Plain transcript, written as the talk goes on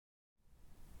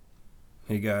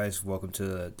Hey guys, welcome to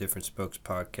the Different Spokes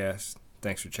podcast.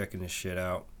 Thanks for checking this shit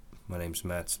out. My name's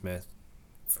Matt Smith.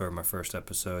 For my first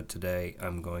episode today,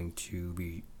 I'm going to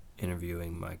be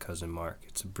interviewing my cousin Mark.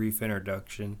 It's a brief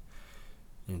introduction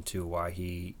into why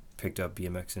he picked up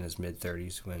BMX in his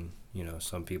mid-30s when,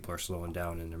 some people are slowing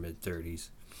down in their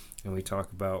mid-30s. And we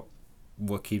talk about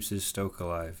what keeps his stoke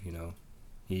alive,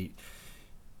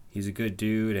 He's a good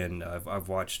dude, and I've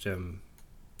watched him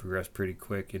progress pretty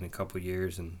quick in a couple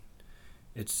years, and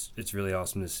it's really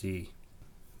awesome to see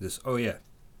this. Oh yeah,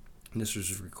 this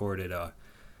was recorded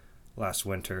last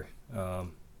winter. I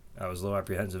was a little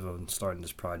apprehensive on starting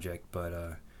this project, but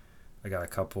I got a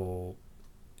couple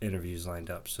interviews lined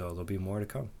up, so there'll be more to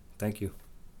come. Thank you.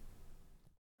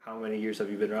 How many years have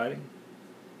you been riding?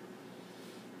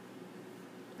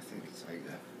 I think it's like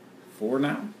 4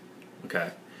 now.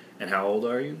 Okay. And how old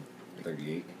are you?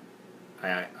 38.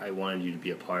 I wanted you to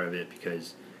be a part of it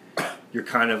because you're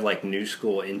kind of like new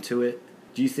school into it.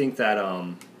 Do you think that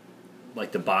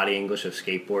like the body English of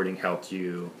skateboarding helped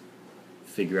you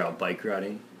figure out bike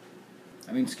riding?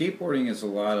 I mean, skateboarding is a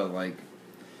lot of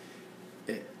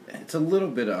it's a little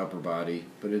bit of upper body,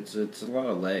 but it's a lot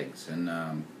of legs, and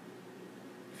I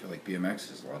feel like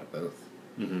BMX is a lot of both.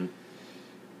 Mm-hmm.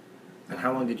 And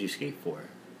how long did you skate for?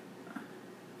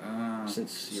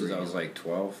 Since I was like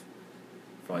 12.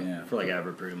 For like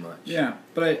ever, pretty much. Yeah,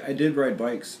 but I did ride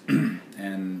bikes, and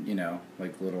I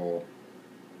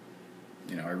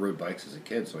rode bikes as a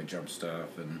kid, so I jumped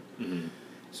stuff, and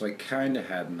so I kind of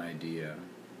had an idea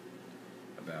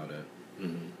about it.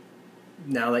 Mm-hmm.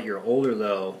 Now that you're older,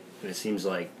 though, and it seems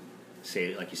like,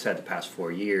 say, like you said, the past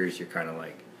 4 years, you're kind of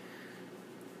like,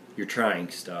 you're trying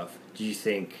stuff. Do you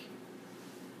think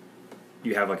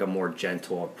you have like a more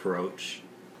gentle approach?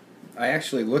 I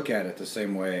actually look at it the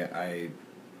same way I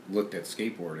looked at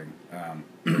skateboarding,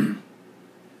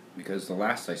 because the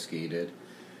last I skated,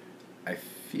 I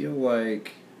feel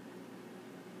like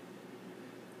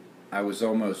I was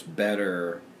almost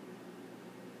better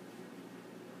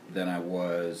than I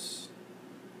was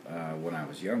when I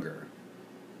was younger.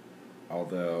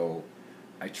 Although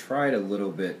I tried a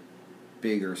little bit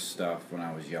bigger stuff when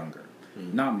I was younger.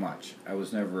 Mm-hmm. Not much. I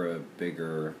was never a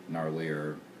bigger,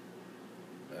 gnarlier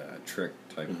trick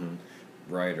type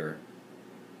rider.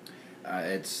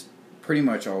 It's pretty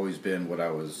much always been what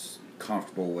I was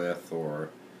comfortable with,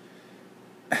 or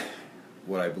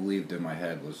what I believed in my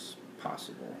head was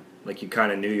possible. Like you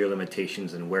kind of knew your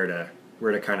limitations and where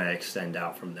to kind of extend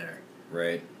out from there.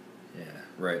 Right. Yeah.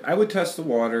 Right. I would test the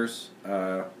waters,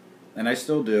 and I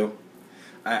still do.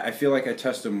 I feel like I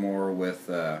test them more with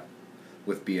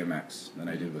BMX than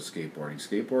I did with skateboarding.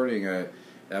 Skateboarding,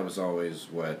 that was always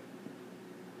what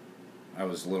I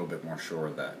was a little bit more sure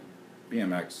of that.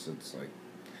 BMX, it's like,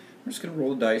 we're just going to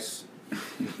roll the dice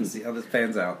and see how this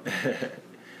pans out.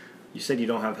 You said you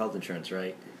don't have health insurance,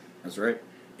 right? That's right.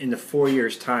 In the 4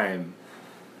 years' time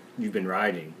you've been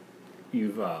riding,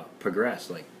 you've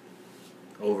progressed, like,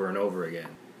 over and over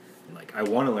again. Like, I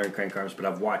want to learn crank arms, but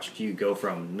I've watched you go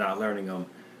from not learning them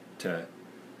to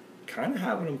kind of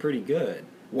having them pretty good.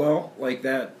 Well, like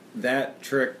that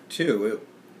trick, too,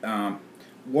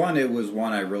 it was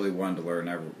one I really wanted to learn.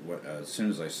 As soon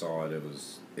as I saw it,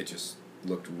 it just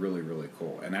looked really, really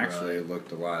cool. And actually, It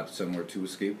looked a lot similar to a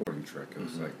skateboarding trick. It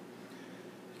was like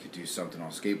you could do something on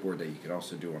a skateboard that you could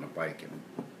also do on a bike, and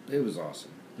it was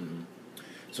awesome. Mm-hmm.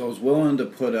 So I was willing to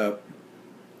put up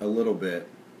a little bit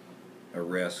of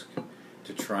risk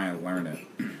to try and learn it.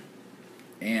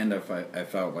 And if I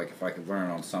felt like if I could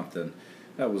learn on something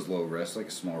that was low risk, like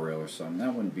a small rail or something,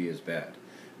 that wouldn't be as bad.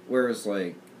 Whereas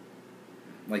like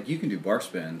you can do bar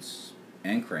spins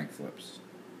and crank flips,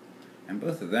 and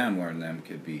both of them, learning them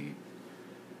could be,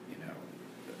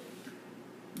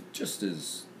 just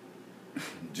as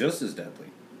deadly.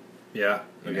 Yeah,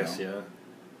 I guess, yeah.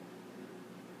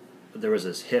 There was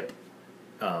this hip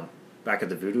back at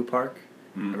the Voodoo Park.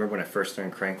 Mm-hmm. I remember when I first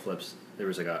learned crank flips, there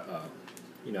was like a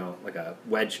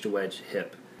wedge-to-wedge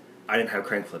hip. I didn't have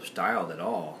crank flips dialed at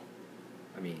all.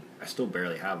 I mean, I still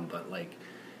barely have them, but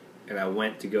and I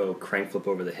went to go crank flip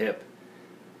over the hip,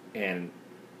 and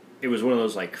it was one of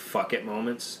those like fuck it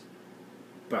moments,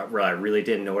 but where I really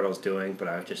didn't know what I was doing,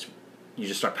 but you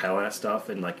just start pedaling at stuff,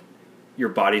 and like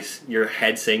your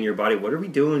head saying your body, what are we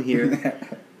doing here?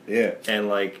 Yeah. And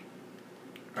like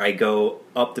I go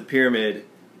up the pyramid,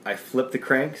 I flip the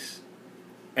cranks,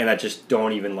 and I just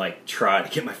don't even like try to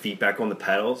get my feet back on the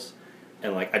pedals,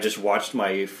 and like I just watched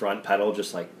my front pedal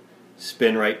just like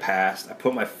spin right past. I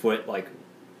put my foot like,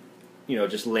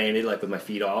 just landed like with my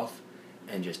feet off,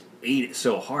 and just ate it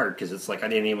so hard because it's like I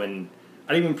didn't even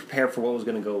prepare for what was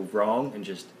going to go wrong, and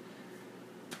just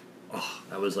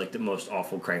That was like the most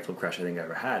awful crank flip crash I think I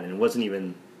ever had, and it wasn't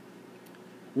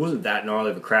that gnarly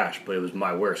of a crash, but it was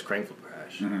my worst crank flip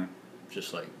crash. Mm-hmm.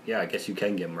 Just like, yeah, I guess you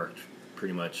can get murked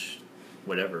pretty much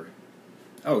whatever.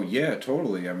 Oh yeah,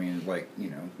 totally. I mean, like,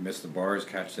 miss the bars,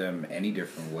 catch them any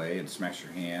different way, and smash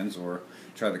your hands, or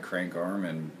try the crank arm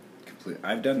and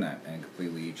I've done that and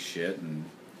completely eat shit and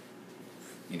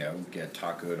get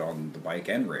tacoed on the bike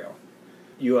and rail.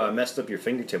 You messed up your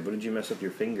fingertip. What did you mess up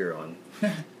your finger on?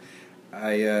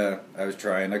 I was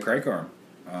trying a crank arm,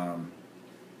 and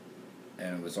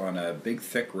it was on a big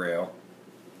thick rail,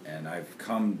 and I've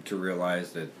come to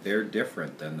realize that they're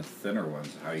different than the thinner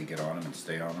ones. How you get on them and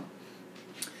stay on them.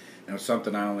 And it was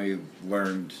something I only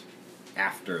learned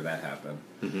after that happened.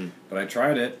 Mm-hmm. But I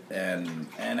tried it, and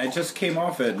I just came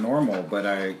off it normal, but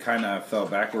I kind of fell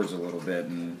backwards a little bit,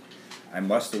 and I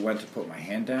must have went to put my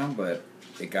hand down, but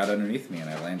it got underneath me, and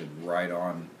I landed right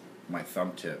on my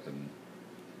thumb tip and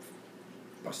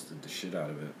busted the shit out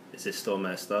of it. Is it still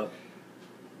messed up?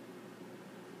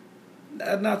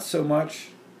 Not so much.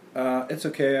 It's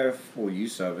okay. I have full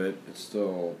use of it. It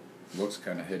still looks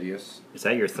kind of hideous. Is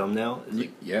that your thumbnail?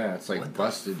 Yeah, it's like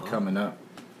busted coming up.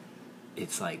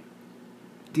 It's like,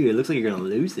 dude, it looks like you're gonna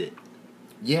lose it.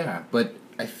 Yeah, but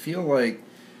I feel like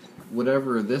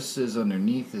whatever this is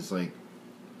underneath is like,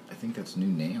 I think that's new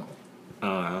nail.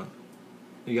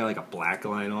 You got like a black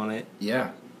line on it.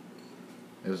 Yeah.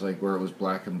 It was like where it was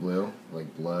black and blue,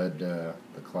 like blood, the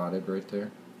clotted right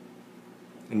there.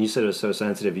 And you said it was so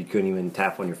sensitive you couldn't even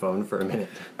tap on your phone for a minute.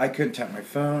 I couldn't tap my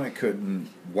phone. I couldn't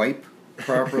wipe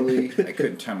properly. I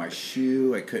couldn't tie my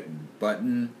shoe. I couldn't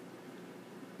button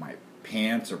my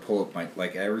pants or pull up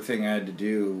like everything I had to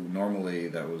do normally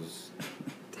that was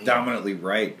dominantly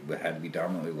right but had to be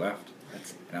dominantly left.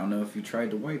 And I don't know if you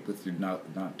tried to wipe with your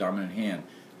not dominant hand.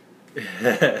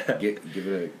 Give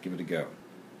it a go.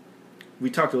 We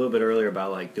talked a little bit earlier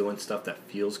about like doing stuff that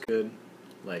feels good,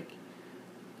 like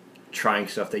trying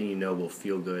stuff that will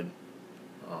feel good.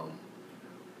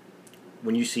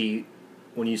 When you see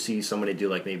somebody do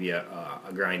like maybe a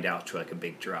grind out to like a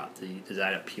big drop, does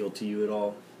that appeal to you at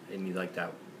all? Any like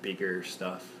that bigger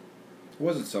stuff? It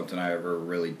wasn't something I ever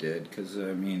really did because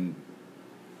I mean,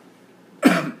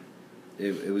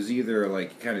 it was either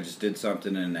like you kind of just did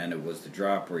something and then it was the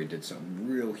drop, or you did something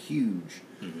real huge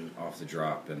off the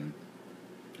drop, and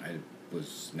I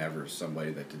was never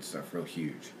somebody that did stuff real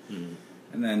huge. Mm-hmm.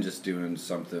 And then just doing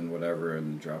something, whatever,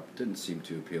 and the drop didn't seem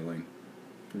too appealing.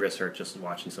 Wrist hurt just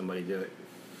watching somebody do it?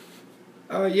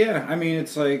 Yeah. I mean,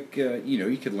 it's like,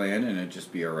 you could land and it'd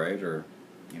just be alright, or,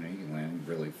 you can land and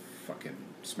really fucking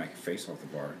smack your face off the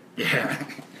bar. Yeah.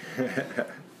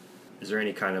 Is there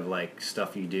any kind of, like,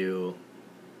 stuff you do,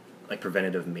 like,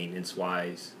 preventative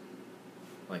maintenance-wise?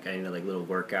 Like, any, like, little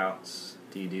workouts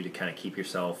do you do to kind of keep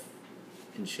yourself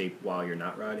in shape while you're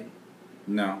not riding?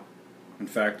 No. In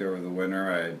fact, over the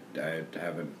winter, I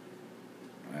haven't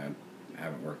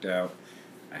worked out.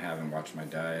 I haven't watched my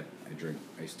diet. I drink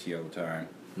iced tea all the time.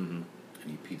 Mm-hmm.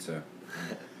 I eat pizza.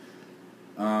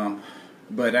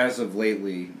 But as of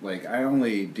lately, like I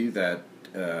only do that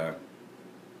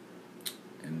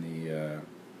in the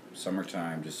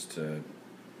summertime, just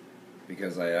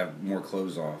because I have more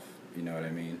clothes off. You know what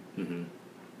I mean? Mm-hmm.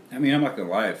 I mean, I'm not gonna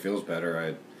lie. It feels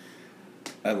better.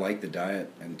 I like the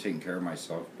diet and taking care of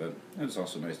myself, but it's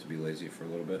also nice to be lazy for a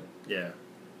little bit. Yeah.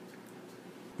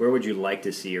 Where would you like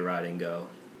to see your riding go?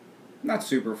 Not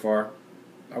super far.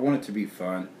 I want it to be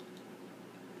fun.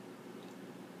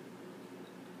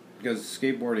 Because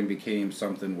skateboarding became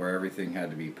something where everything had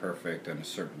to be perfect in a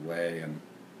certain way, and,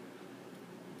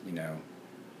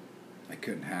 I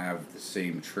couldn't have the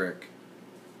same trick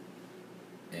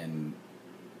in,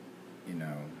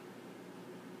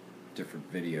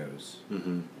 different videos.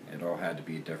 Mm-hmm. It all had to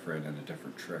be different and a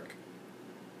different trick.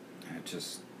 And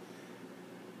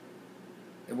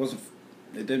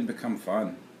it didn't become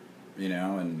fun,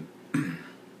 and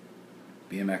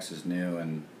BMX is new,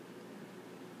 and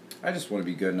I just want to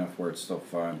be good enough where it's still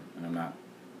fun, and I'm not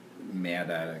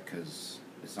mad at it because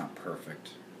it's not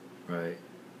perfect. Right.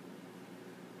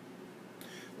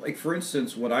 Like, for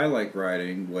instance, what I like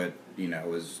riding,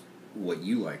 is what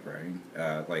you like riding,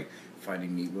 like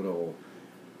finding neat little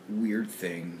weird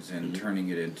things and turning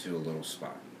it into a little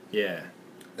spot. Yeah.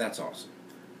 That's awesome.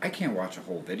 I can't watch a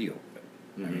whole video of it.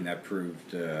 Mm-hmm. I mean, that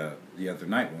proved the other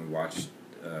night when we watched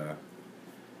the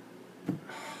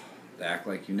Act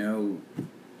Like You Know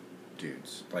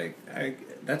dudes. Like,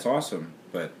 that's awesome,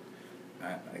 but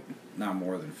I not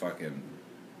more than fucking,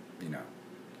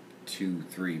 2,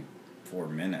 3, 4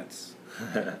 minutes.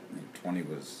 20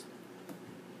 was...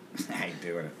 I ain't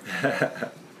doing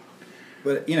it.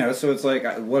 But you know, so it's like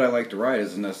what I like to ride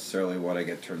isn't necessarily what I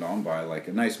get turned on by. Like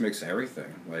a nice mix of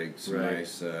everything, like some Right.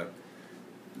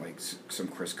 nice, some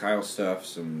Chris Kyle stuff,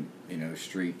 some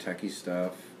street techie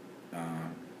stuff,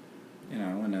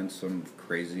 and then some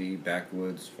crazy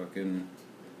backwoods fucking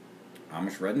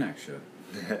Amish redneck shit.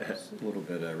 Just a little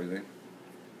bit of everything.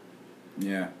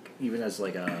 Yeah. Even as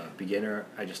like a beginner,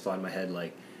 I just thought in my head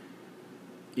like,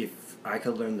 if I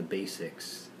could learn the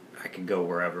basics, I could go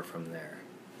wherever from there.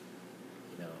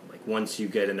 You know, like once you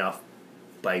get enough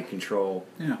bike control,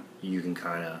 Yeah. you can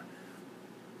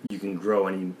grow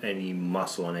any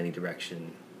muscle in any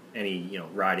direction, any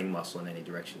riding muscle in any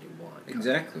direction you want.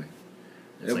 Exactly.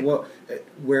 It's like, Well,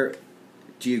 where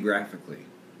geographically,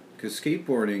 because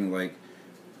skateboarding, like,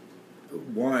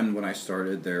 one, when I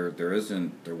started, there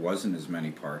wasn't as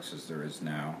many parks as there is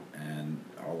now, and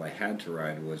all I had to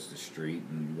ride was the street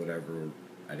and whatever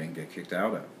I didn't get kicked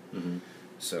out of. mm-hmm.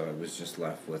 So I was just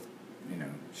left with,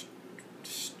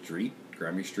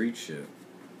 grimy street shit.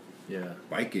 Yeah.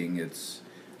 Biking,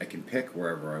 I can pick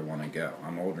wherever I want to go.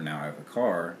 I'm older now. I have a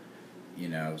car,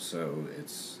 so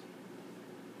it's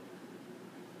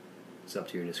up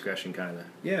to your discretion, kind of.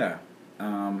 yeah.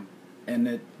 And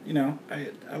it,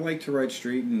 I like to ride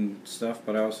street and stuff,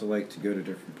 but I also like to go to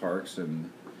different parks and,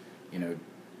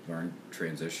 learn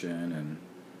transition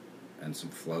and some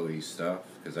flowy stuff,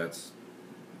 because that's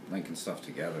linking stuff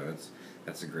together.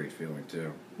 That's a great feeling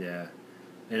too. Yeah,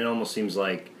 and it almost seems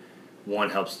like one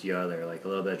helps the other. Like a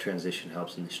little bit of transition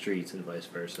helps in the streets and vice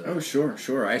versa. Oh,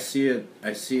 sure. I see it.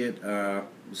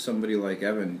 Somebody like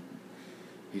Evan,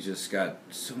 he's just got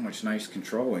so much nice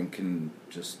control and can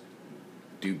just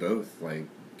do both. Like,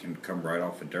 can come right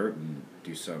off of dirt and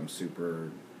do something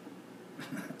super,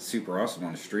 super awesome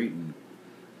on the street, and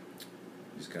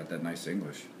he's got that nice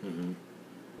English. Mm-hmm.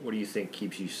 What do you think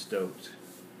keeps you stoked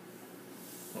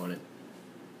on it?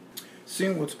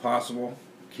 Seeing what's possible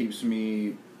keeps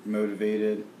me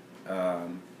motivated.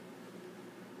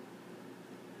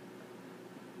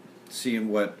 Seeing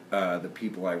what the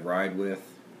people I ride with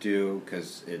do,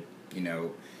 because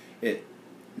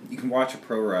you can watch a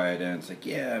pro ride and it's like,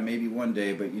 yeah, maybe one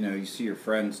day, but you see your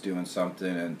friends doing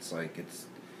something and it's like it's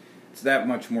that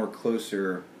much more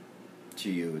closer to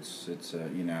you. It's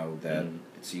that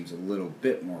it seems a little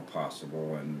bit more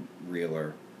possible and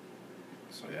realer.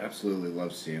 So I absolutely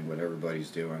love seeing what everybody's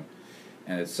doing,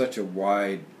 and it's such a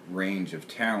wide range of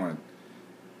talent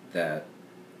that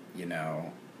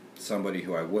somebody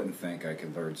who I wouldn't think I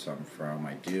could learn something from,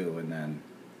 I do, and then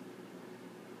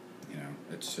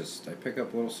it's just I pick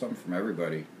up a little something from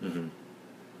everybody, mm-hmm.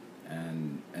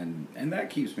 and that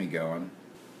keeps me going,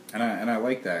 and I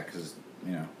like that, because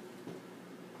I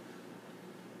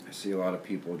see a lot of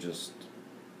people just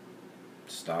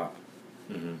stop.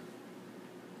 Mm-hmm.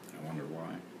 I wonder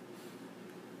why.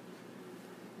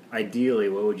 Ideally,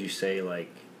 what would you say,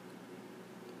 like,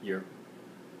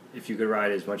 if you could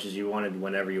ride as much as you wanted,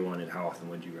 whenever you wanted, how often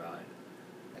would you ride?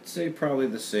 I'd say probably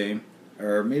the same,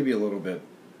 or maybe a little bit.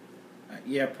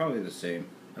 Yeah, probably the same.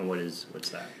 And what's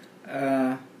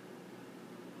that?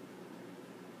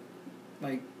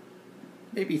 Like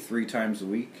maybe 3 times a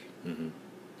week. Mm-hmm.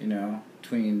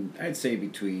 I'd say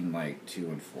between like 2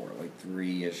 and 4, like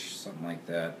 3-ish, something like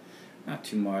that. Not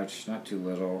too much, not too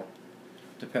little.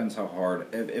 Depends how hard.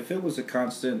 If it was a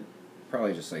constant,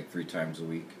 probably just like 3 times a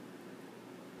week.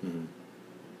 Mm-hmm.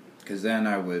 Because then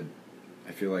I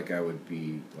feel like I would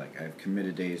be like, I have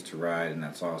committed days to ride, and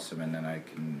that's awesome, and then I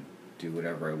can do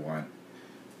whatever I want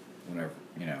whenever,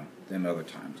 then other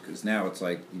times. Because now it's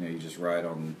like, you just ride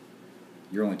on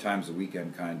your only time's the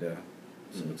weekend, kind of.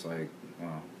 So it's like,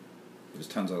 well, there's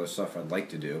tons of other stuff I'd like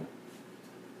to do,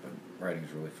 but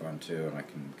riding's really fun too, and I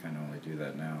can kind of only do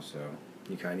that now, so.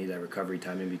 You kind of need that recovery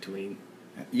time in between.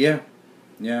 Yeah.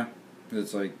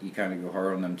 It's like you kind of go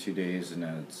hard on them 2 days, and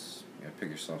then it's you gotta pick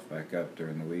yourself back up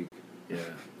during the week. Yeah.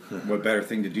 What better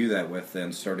thing to do that with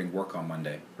than starting work on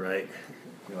Monday? Right.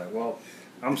 You're like, well,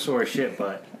 I'm sore as shit,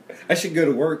 but I should go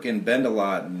to work and bend a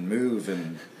lot and move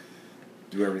and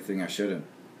do everything I shouldn't.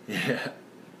 yeah.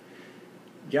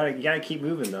 You gotta keep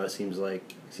moving though. It seems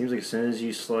like as soon as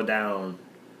you slow down,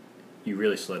 you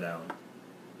really slow down.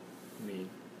 I mean,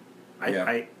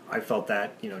 I felt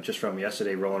that just from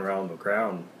yesterday rolling around on the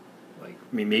ground. Like,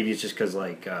 I mean, maybe it's just because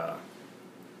like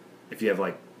if you have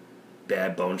like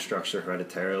bad bone structure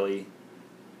hereditarily,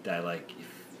 that like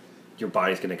your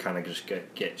body's gonna kind of just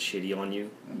get shitty on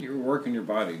you. You're working your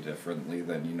body differently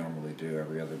than you normally do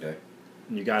every other day.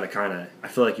 And you gotta kind of, I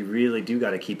feel like you really do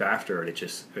gotta keep after it.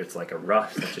 It's like a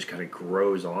rust that just kind of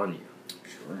grows on you.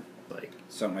 Sure. Like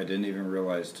something I didn't even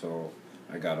realize till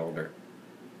I got older,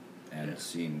 and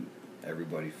seen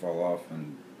everybody fall off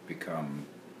and become,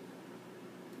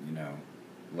 you know,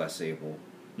 less able.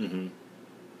 Mm-hmm.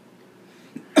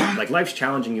 Like, life's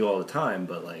challenging you all the time,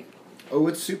 but, like... Oh,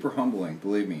 it's super humbling,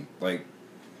 believe me. Like,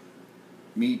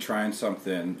 me trying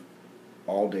something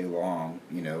all day long,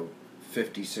 you know,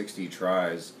 50, 60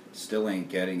 tries, still ain't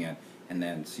getting it, and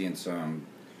then seeing some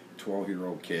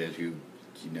 12-year-old kid who,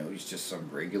 you know, he's just some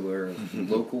regular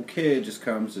local kid, just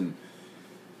comes and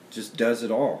just does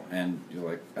it all, and you're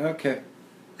like, okay.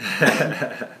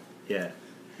 Yeah.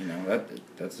 You know,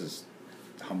 that's as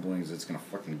humbling as it's gonna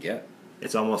fucking get.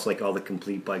 It's almost like all the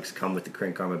complete bikes come with the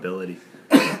crank arm ability.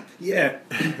 Yeah.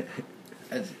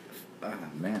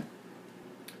 Man.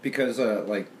 Because,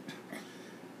 like,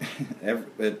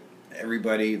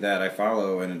 everybody that I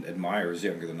follow and admire is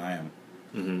younger than I am.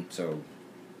 Mm-hmm. So,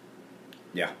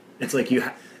 yeah. It's like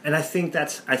and I think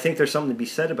there's something to be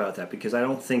said about that, because I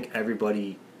don't think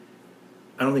everybody's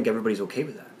okay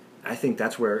with that. I think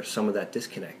that's where some of that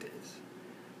disconnect is.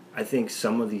 I think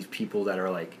some of these people that are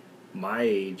like my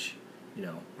age, you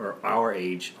know, or our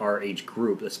age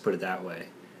group, let's put it that way,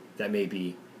 that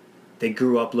maybe they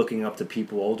grew up looking up to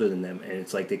people older than them, and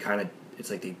it's like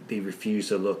they refuse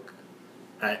to look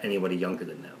at anybody younger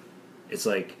than them. It's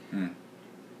like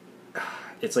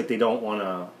it's like they don't want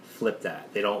to flip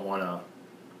that. They don't want to.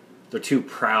 They're too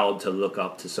proud to look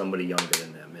up to somebody younger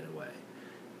than them in a way.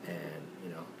 And you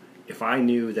know, if I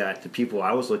knew that the people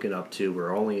I was looking up to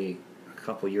were only a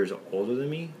couple years older than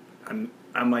me,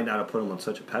 I might not have put them on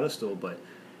such a pedestal. But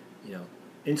you know,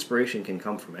 inspiration can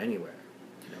come from anywhere.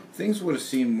 You know? Things would have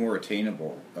seemed more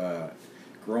attainable.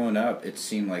 Growing up, it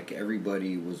seemed like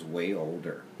everybody was way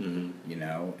older. Mm-hmm. You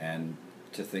know, and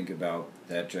to think about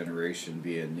that generation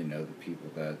being, you know, the people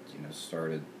that, you know,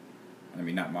 started, I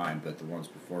mean, not mine, but the ones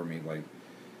before me, like,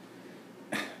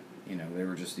 you know, they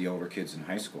were just the older kids in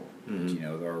high school. Mm-hmm. You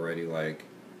know, they're already, like,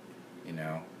 you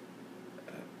know,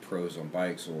 pros on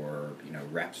bikes or, you know,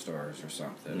 rap stars or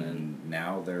something. Mm-hmm. And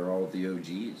now they're all the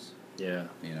OGs. Yeah.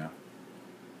 You know?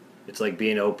 It's like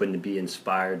being open to be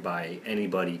inspired by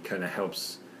anybody kind of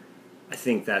helps. I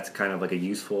think that's kind of like a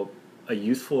youthful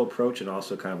approach, and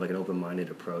also kind of like an open-minded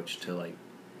approach to like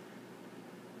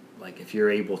if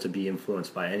you're able to be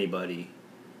influenced by anybody,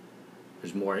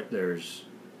 there's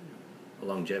a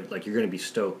longevity, like you're going to be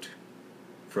stoked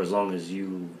for as long as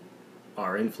you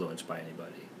are influenced by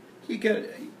anybody. You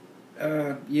get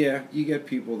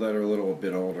people that are a little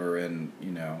bit older, and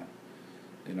you know,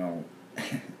 they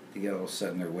get a little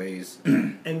set in their ways.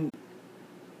 And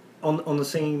on the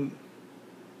same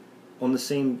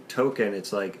token,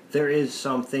 it's like there is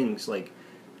some things like,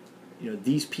 you know,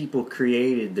 these people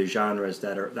created the genres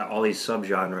that all these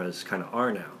subgenres kind of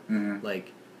are now. Mm-hmm.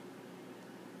 Like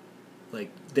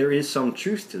there is some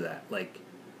truth to that. Like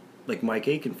Mike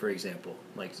Aiken, for example.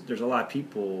 Like there's a lot of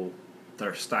people that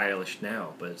are stylish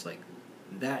now, but it's like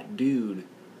that dude,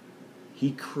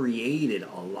 he created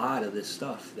a lot of this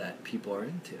stuff that people are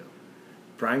into.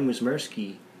 Brian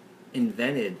Wismerski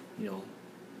invented, you know,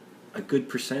 a good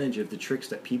percentage of the tricks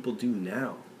that people do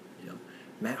now. You know,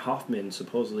 Matt Hoffman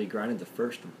supposedly grinded the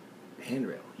first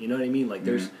handrail. You know what I mean? Like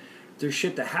there's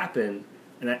shit that happened,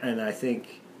 and I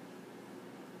think,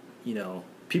 you know,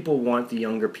 people want the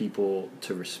younger people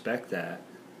to respect that,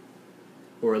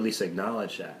 or at least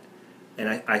acknowledge that.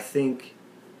 And I think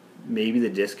maybe the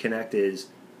disconnect is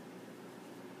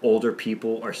older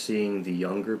people are seeing the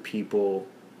younger people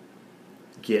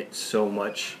get so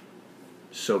much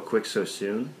so quick so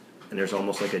soon, and there's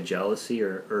almost like a jealousy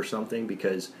or something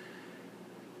because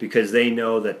they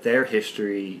know that their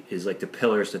history is like the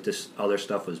pillars that this other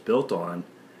stuff was built on,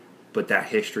 but that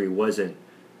history wasn't,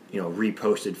 you know,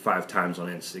 reposted 5 times on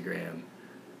Instagram,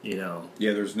 you know.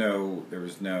 Yeah, there was no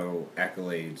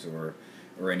accolades or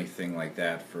anything like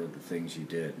that for the things you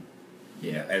did.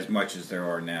 You know, as much as there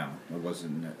are now. It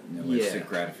wasn't no instant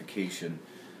gratification,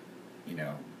 you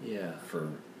know, for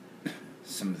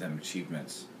some of them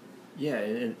achievements. Yeah,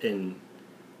 and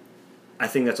I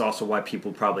think that's also why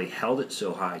people probably held it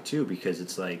so high, too, because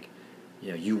it's like,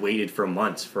 you know, you waited for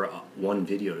months for one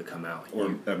video to come out.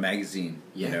 Or a magazine,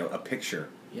 you know, a picture.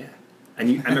 Yeah.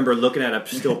 And I remember looking at a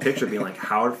still picture being like,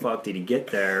 how the fuck did he get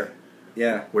there?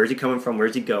 Yeah. Where's he coming from?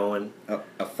 Where's he going?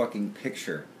 A fucking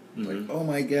picture. Mm-hmm. Like, oh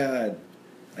my God.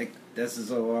 Like, this is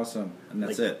so awesome. And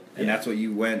that's it. And that's what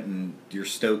you went and your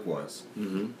stoke was.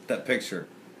 Mm-hmm. That picture.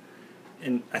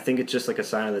 And I think it's just like a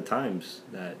sign of the times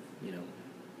that, you know,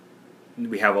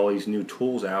 we have all these new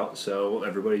tools out, so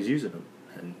everybody's using them.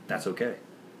 And that's okay.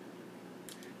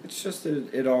 It's just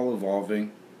it all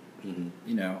evolving. Mm-hmm.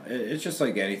 You know, it's just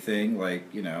like anything.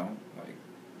 Like, you know,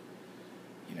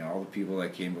 all the people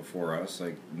that came before us,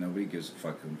 like, nobody gives a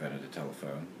fuck who invented a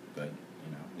telephone. But,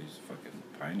 you know, these fucking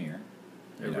pioneer.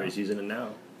 Everybody's using it now.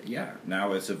 Yeah,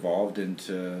 now it's evolved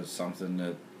into something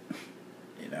that,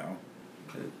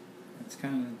 it's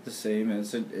kind of the same.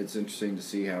 It's interesting to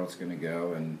see how it's going to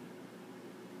go, and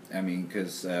I mean,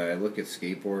 because I look at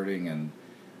skateboarding and,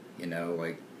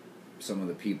 like some of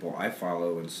the people I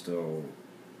follow and still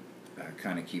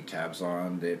kind of keep tabs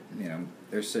on,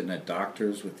 they're sitting at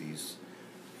doctors with these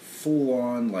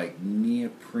full-on like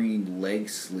neoprene leg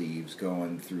sleeves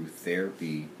going through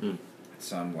therapy.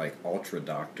 Some like ultra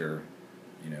doctor,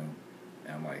 and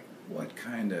I'm like, what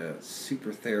kind of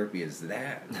super therapy is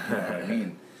that? You know what I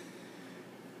mean?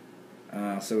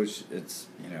 So it's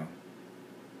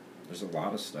there's a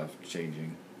lot of stuff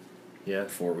changing. Yeah.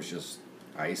 Before it was just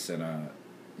ice and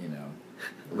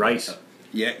rice.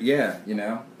 Yeah,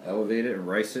 elevate it and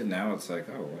rice it. Now it's like,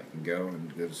 oh, I can go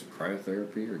and go to some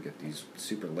cryotherapy or get these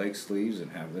super leg sleeves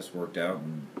and have this worked out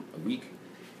in a week.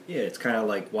 Yeah, it's kind of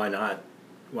like, why not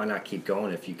keep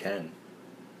going if you can?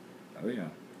 Oh yeah.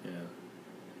 Yeah.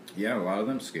 Yeah, a lot of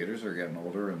them skaters are getting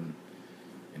older and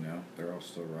they're all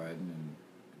still riding and